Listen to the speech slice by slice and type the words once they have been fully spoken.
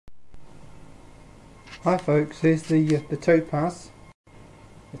Hi folks, here's the Topaz.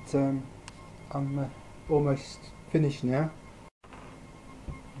 I'm almost finished now.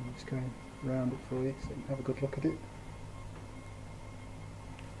 I'm just going around it for you so you can have a good look at it.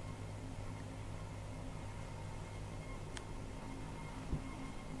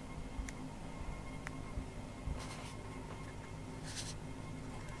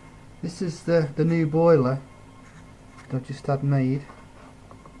 This is the new boiler that I've just had made.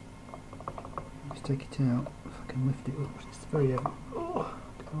 Just take it out, if I can lift it up, it's very heavy. Oh,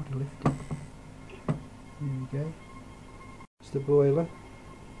 I can hardly lift it. There we go. It's the boiler.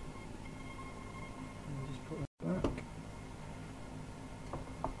 I'll just put that back.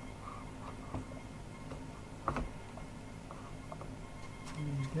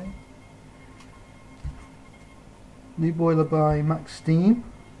 There we go. New boiler by Mh&B.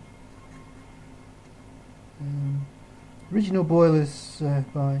 Original boilers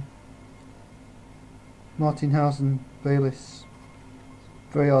by Martin Bayliss.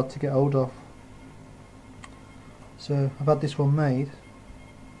 Very hard to get hold of. So I've had this one made,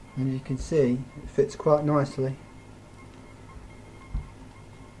 and as you can see it fits quite nicely.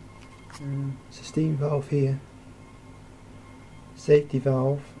 It's a steam valve here, safety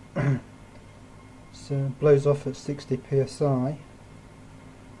valve. So blows off at 60 psi,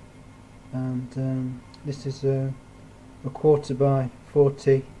 and this is a 1/4 by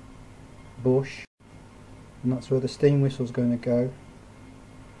 40 bush, and that's where the steam whistle is going to go.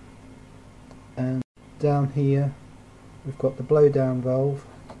 And down here we've got the blow down valve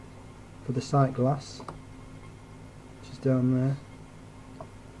for the sight glass, which is down there,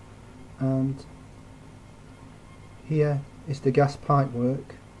 and here is the gas pipe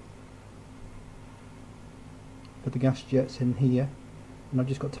work for the gas jets in here, and I've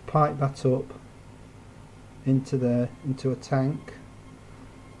just got to pipe that up into there, into a tank.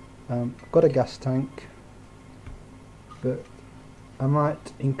 I've got a gas tank, but I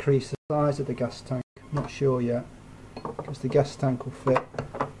might increase the size of the gas tank, not sure yet, because the gas tank will fit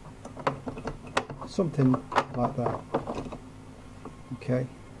something like that. Okay,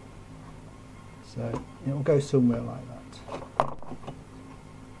 so it will go somewhere like that.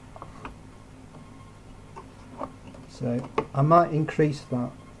 So I might increase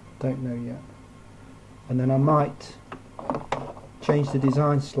that, don't know yet, and then I might change the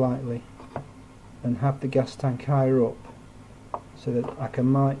design slightly and have the gas tank higher up, so that I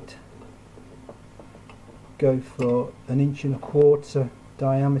might go for 1.25 inch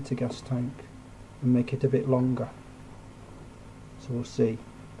diameter gas tank and make it a bit longer. So we'll see.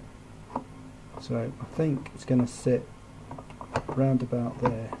 So I think it's going to sit round about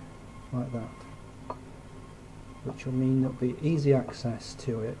there, like that, which will mean there'll be easy access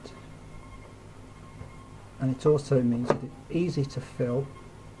to it, and it also means that it's easy to fill,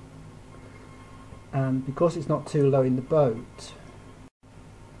 and because it's not too low in the boat,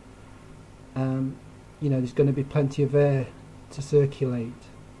 you know, there's going to be plenty of air to circulate,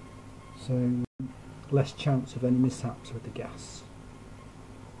 so less chance of any mishaps with the gas.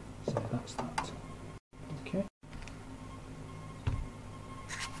 So that's that. Okay,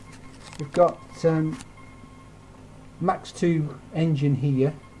 we've got Max 2 engine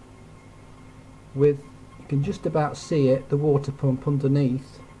here with, you can just about see it, the water pump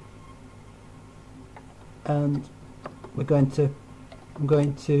underneath, and I'm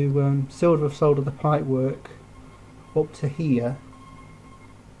going to solder the pipe work up to here,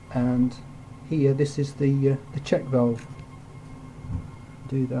 and here this is the check valve.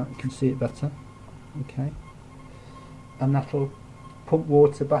 Do that, you can see it better. Okay, and that'll pump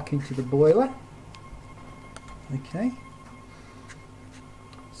water back into the boiler. Okay,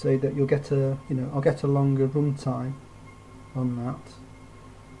 so that you'll get a, you know, I'll get a longer run time on that,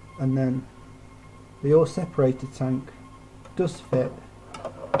 and then the oil separator tank does fit,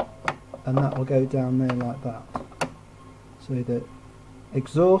 and that will go down there like that, so that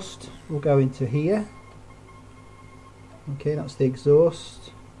exhaust will go into here. Okay, that's the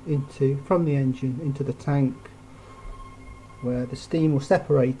exhaust from the engine into the tank, where the steam will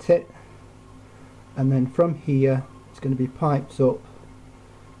separate it, and then from here it's going to be piped up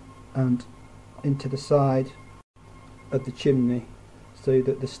and into the side of the chimney, so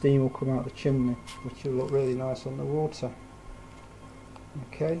that the steam will come out the chimney, which will look really nice on the water.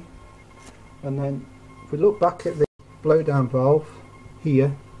 Okay, and then if we look back at the blow down valve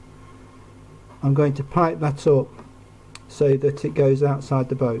here, I'm going to pipe that up so that it goes outside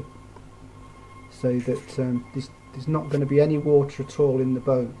the boat, so that there's not going to be any water at all in the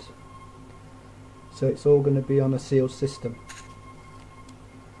boat, so it's all going to be on a sealed system.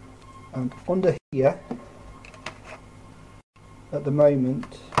 And under here at the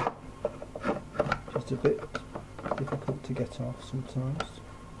moment, just just a bit difficult to get off sometimes.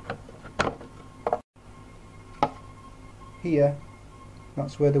 Here,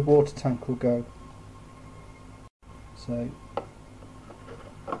 that's where the water tank will go. So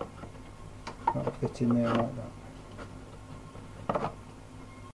that'll fit in there like that.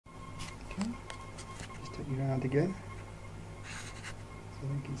 Okay, just take you around again so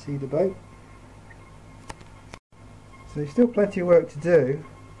you can see the boat. So there's still plenty of work to do,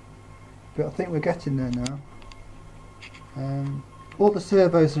 but I think we're getting there now. All the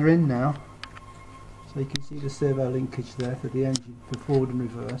servos are in now, so you can see the servo linkage there for the engine for forward and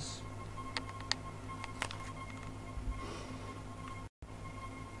reverse.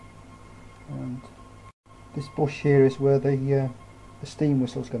 And this bush here is where the steam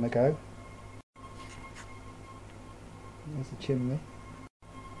whistle is going to go. There's the chimney.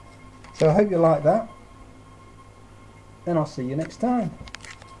 So I hope you like that, and I'll see you next time.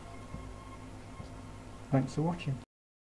 Thanks for watching.